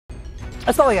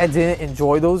It's not like I didn't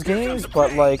enjoy those games,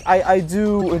 but like I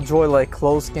do enjoy like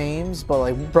close games. But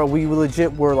like, bro, we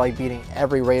legit were like beating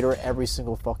every raider every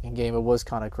single fucking game. It was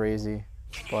kind of crazy,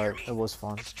 but it was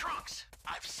fun. It's Trunks.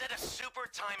 I've set a super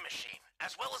time machine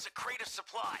as well as a crate of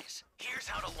supplies. Here's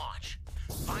how to launch.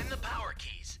 Find the power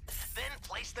keys, then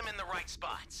place them in the right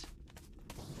spots.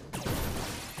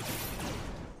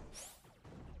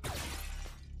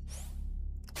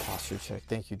 Posture check.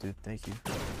 Thank you, dude. Thank you.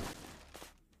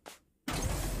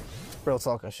 Real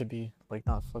talk, I should be like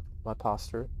not fuck my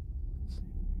posture.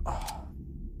 Oh.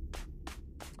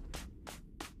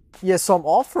 Yeah, so I'm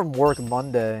off from work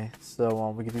Monday, so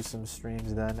we can do some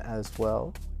streams then as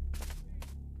well.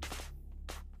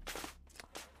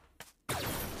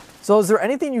 So is there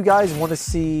anything you guys want to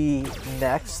see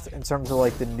next in terms of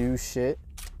like the new shit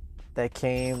that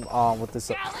came with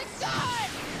this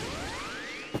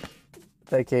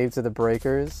that came to the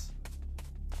breakers?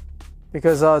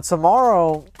 Because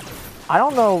tomorrow, I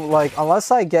don't know, like, unless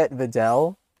I get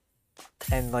Videl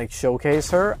and, like, showcase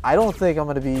her, I don't think I'm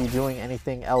going to be doing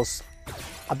anything else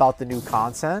about the new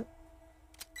content.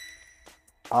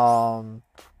 I'm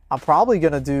probably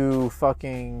going to do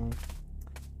fucking...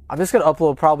 I'm just going to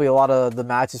upload probably a lot of the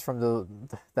matches from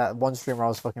that one stream where I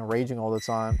was fucking raging all the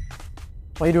time.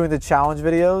 When you're doing the challenge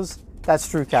videos, that's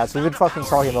true, cats. We've been fucking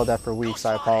talking about that for weeks.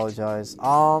 I apologize.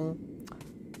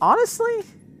 Honestly...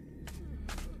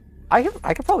 I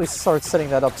could probably start setting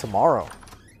that up tomorrow.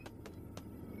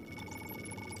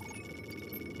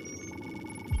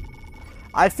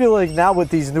 I feel like now with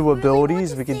these new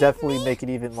abilities, we can definitely make it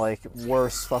even like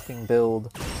worse fucking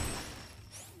build.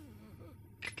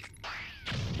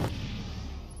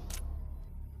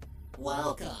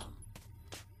 Welcome.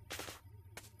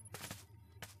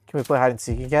 Can we play hide and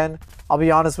seek again? I'll be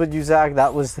honest with you, Zach.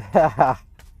 That was I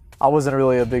wasn't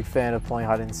really a big fan of playing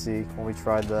hide and seek when we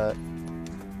tried that.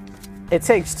 It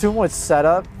takes too much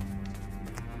setup,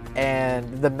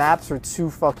 and the maps are too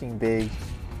fucking big.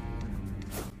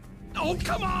 Oh,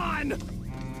 come on!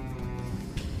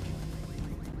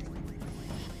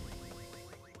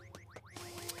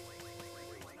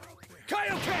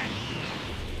 Kaioken!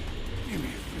 Give me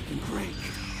a freaking break.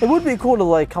 It would be cool to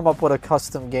like come up with a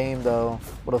custom game though,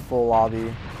 with a full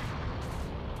lobby.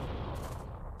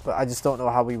 But I just don't know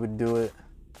how we would do it.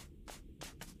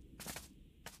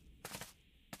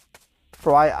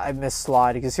 Bro, I miss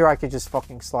slide, because here I could just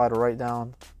fucking slide right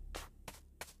down.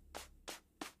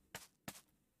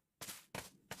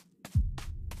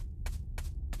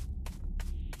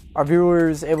 Are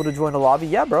viewers able to join the lobby?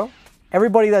 Yeah, bro.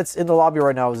 Everybody that's in the lobby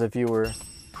right now is a viewer.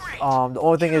 The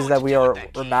only thing is that we're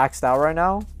maxed out right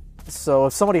now. So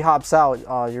if somebody hops out,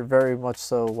 you're very much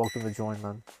so welcome to join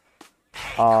them.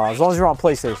 As long as you're on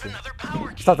PlayStation.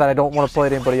 It's not that I don't want to play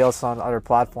with anybody else on other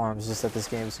platforms, just that this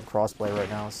game is in crossplay right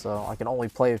now, so I can only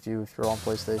play with you if you're on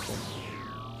PlayStation.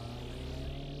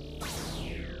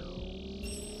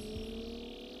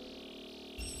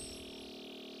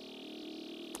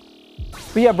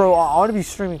 But yeah, bro, I want to be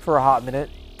streaming for a hot minute.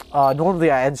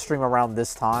 Normally I end stream around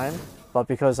this time, but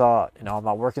because you know, I'm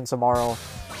not working tomorrow,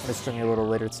 I'm gonna stream a little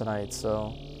later tonight,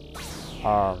 so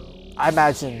I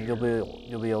imagine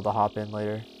you'll be able to hop in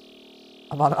later.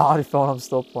 I'm on an iPhone, I'm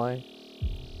still playing.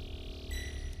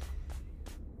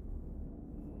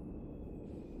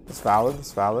 It's valid,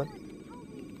 it's valid.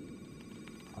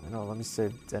 I don't know, let me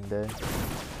save Dende.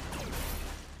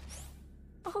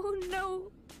 Oh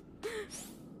no.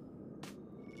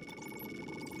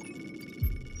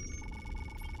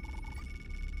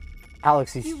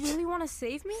 Alex, You really want to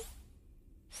save me?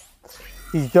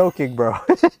 he's joking, bro.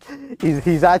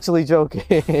 he's actually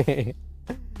joking.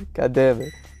 God damn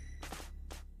it.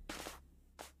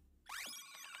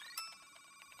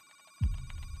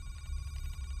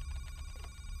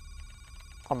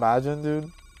 Imagine,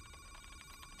 dude.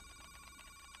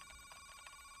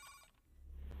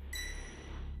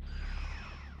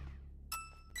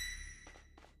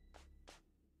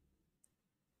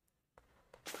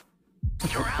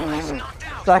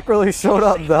 Zach really showed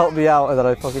up to help me out, and then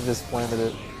I fucking just planted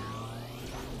it.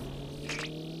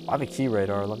 I have a key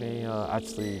radar. Let me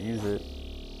actually use it.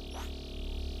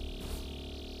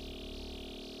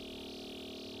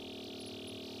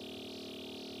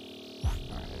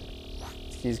 Alright.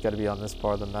 This key's gotta be on this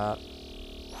part of the map,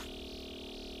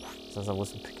 since I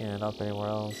wasn't picking it up anywhere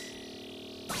else.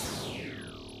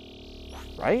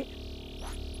 Right?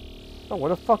 Oh, where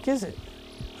the fuck is it?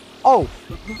 Oh!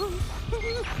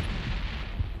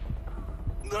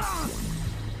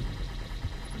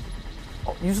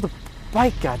 Oh, use the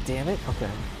bike, goddammit. Okay.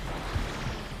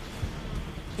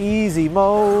 Easy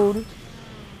mode.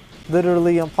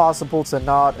 Literally impossible to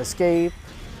not escape.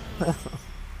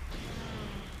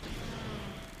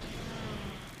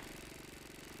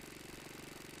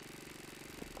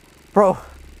 Bro,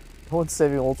 no one's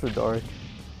saving Ultra Dark.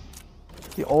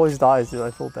 He always dies, dude.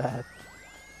 I feel bad.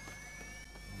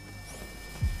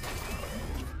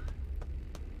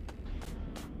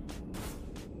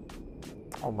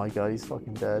 Oh my god, he's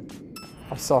fucking dead.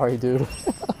 I'm sorry, dude.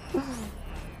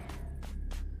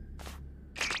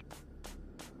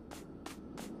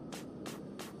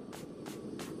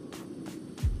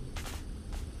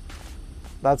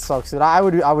 That sucks, dude. I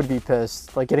would be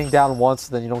pissed. Like getting down once,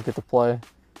 then you don't get to play.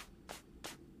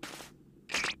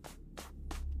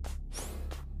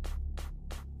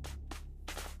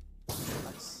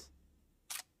 Nice.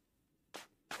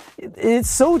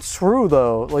 It's so true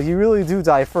though. Like you really do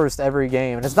die first every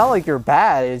game, and it's not like you're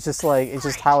bad. It's just like it's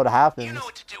just how it happens. You know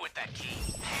what to do with that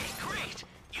key. Hey, great!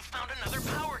 You found another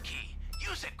power key.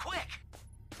 Use it quick.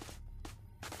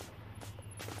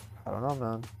 I don't know,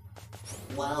 man.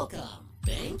 Welcome.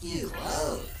 Thank you,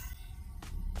 Lois.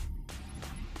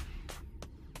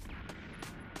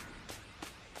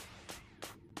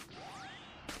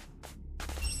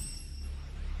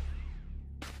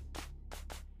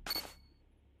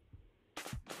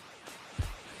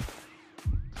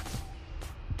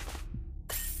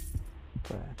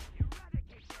 Okay.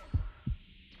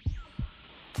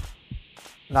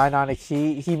 9-9 a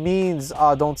key. He means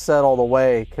don't set all the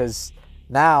way, because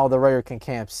now the Raider can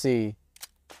camp C.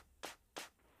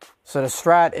 So the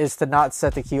strat is to not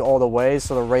set the key all the way,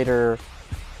 so the Raider,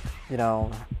 you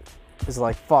know, is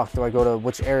like, fuck, do I go to,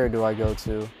 which area do I go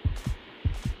to?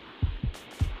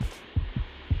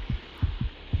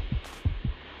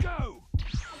 Go!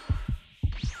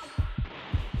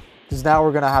 Because now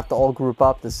we're going to have to all group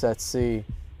up to set C.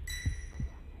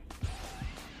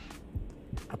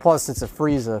 Plus, it's a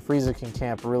Frieza. Frieza can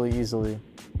camp really easily.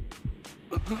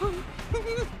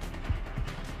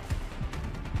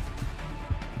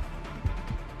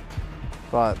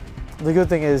 But the good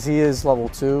thing is he is level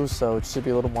 2, so it should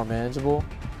be a little more manageable.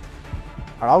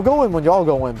 Alright, I'll go in when y'all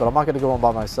go in, but I'm not going to go in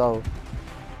by myself.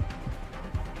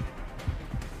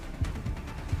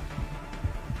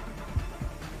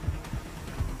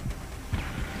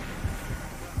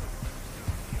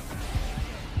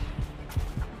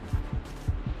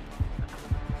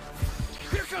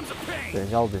 Here comes a pain! Damn,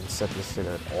 y'all didn't set this shit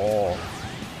at all.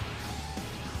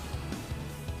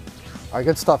 Alright,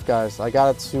 good stuff, guys. I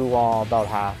got it to about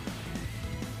half.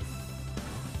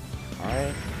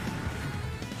 Alright.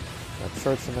 Got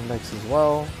Church in the mix as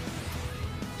well.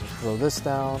 Just throw this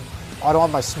down. Oh, I don't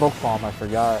have my smoke bomb, I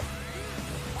forgot.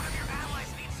 One of your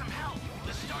allies needs some help.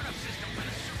 The startup system for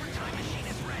the super time machine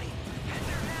is ready. Head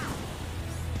there now.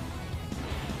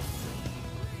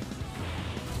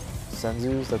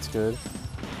 Senzus, that's good.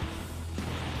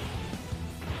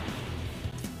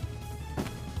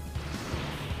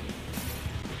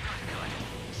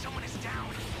 Someone is down.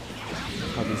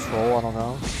 Might be Troll, I don't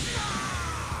know.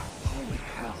 Holy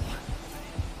hell.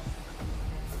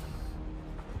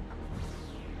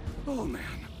 Oh man.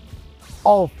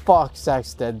 Oh fuck,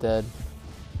 Zach's dead.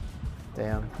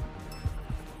 Damn.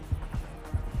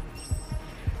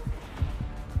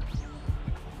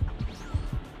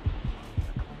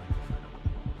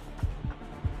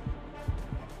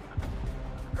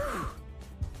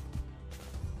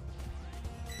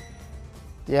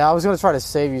 Yeah, I was gonna try to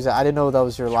save you. I didn't know that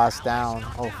was your last down.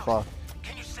 Oh fuck.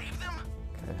 Can you save them?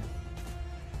 Okay.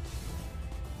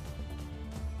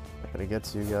 I gotta get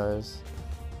to you guys.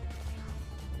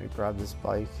 Let me grab this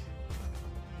bike.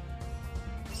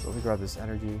 So let me grab this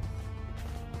energy.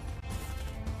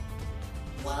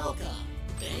 Welcome.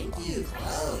 Thank you,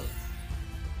 Lois.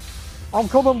 I'm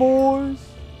coming, boys!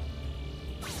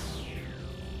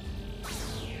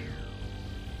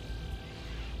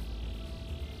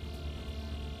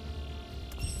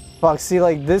 Fuck, see,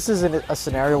 like, this isn't a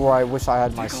scenario where I wish I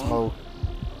had my smoke.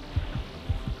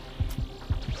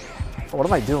 What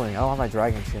am I doing? I don't have my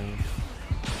Dragon Tune.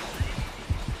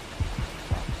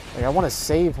 Like, I want to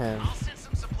save him. I'll send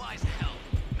some supplies to help.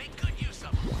 Make good use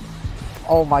of them.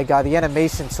 Oh my god, the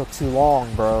animation took too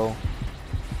long, bro.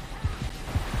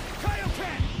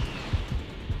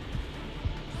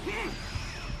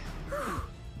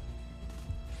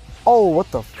 Oh, what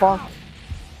the fuck?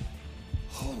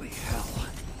 Holy hell.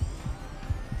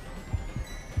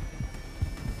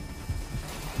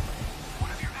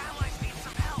 One of your allies needs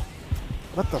some help.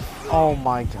 What the oh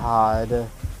my god.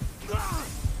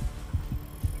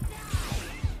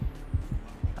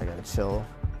 I gotta chill.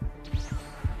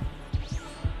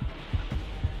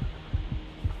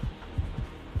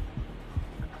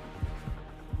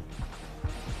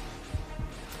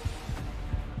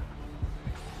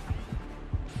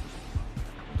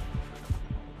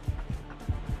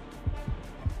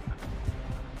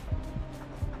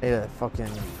 Hey, that fucking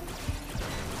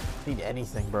Need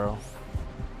anything, bro.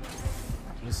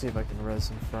 Let me see if I can res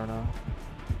Inferno.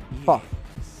 Yes. Fuck.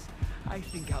 I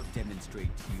think I'll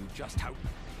demonstrate to you just how.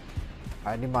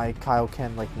 I need my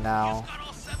Kaioken like now. You've got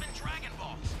all 7 Dragon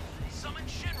Balls. Summon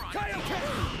Shenron.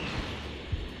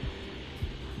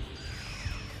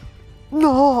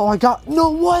 No, I got no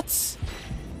what?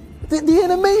 The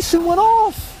animation went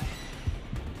off.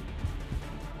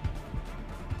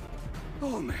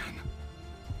 Oh man.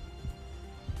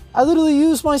 I literally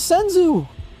used my Senzu.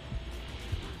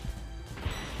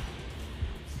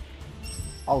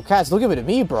 Oh, Cats, don't give it to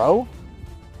me, bro.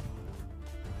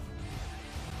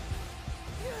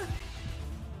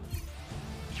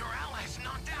 Your allies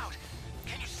knocked out.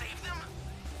 Can you save them?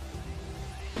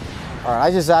 Alright,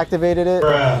 I just activated it.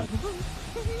 Bruh.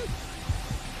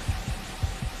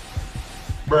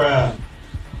 Bruh.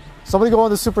 Somebody go on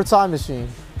the Super Time Machine.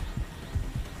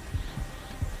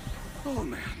 Oh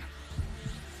man.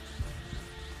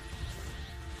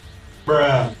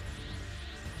 Bruh.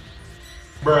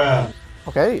 Bruh.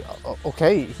 Okay,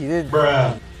 okay, he did.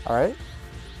 Bruh. Alright.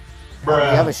 Bruh.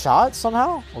 You have a shot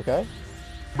somehow? Okay.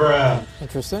 Bruh.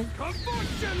 Interesting.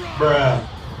 Bruh.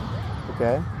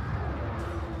 Okay.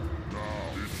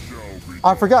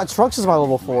 I forgot Trunks is my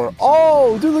level 4.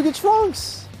 Oh, dude, look at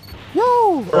Trunks.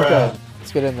 Yo. Okay,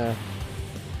 let's get in there.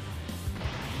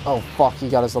 Oh, fuck, he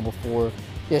got his level 4.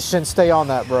 Yeah, Shin, stay on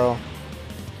that, bro.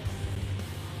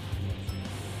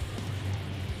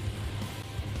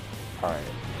 Alright.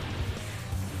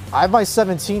 I have my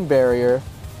 17 barrier.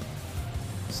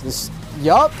 So this...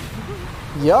 Yup.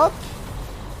 Yup.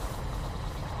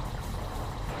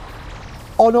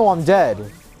 Oh, no, I'm dead.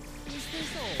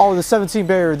 Oh, the 17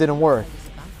 barrier didn't work.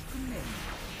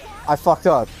 I fucked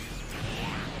up.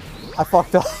 I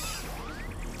fucked up.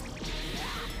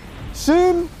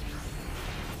 Shin!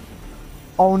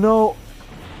 Oh no.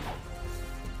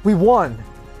 We won.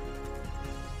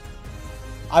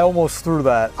 I almost threw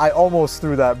that. I almost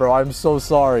threw that, bro. I'm so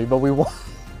sorry, but we won.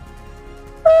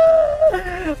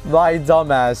 My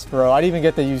dumbass, bro. I didn't even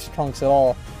get to use Trunks at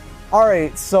all.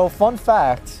 Alright, so fun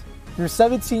fact. Your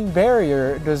 17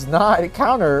 barrier does not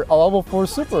counter a level 4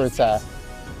 super attack.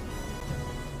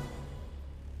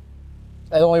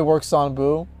 It only works on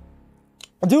Boo.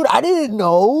 Dude, I didn't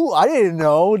know. I didn't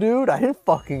know, dude. I didn't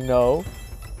fucking know.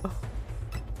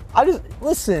 I just,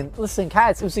 listen,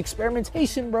 Cats. It was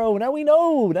experimentation, bro. Now we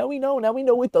know. Now we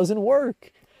know it doesn't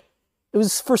work. It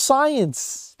was for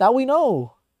science. Now we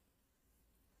know.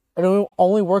 And it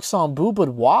only works on Boo, but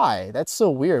why? That's so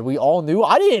weird. We all knew.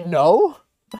 I didn't know.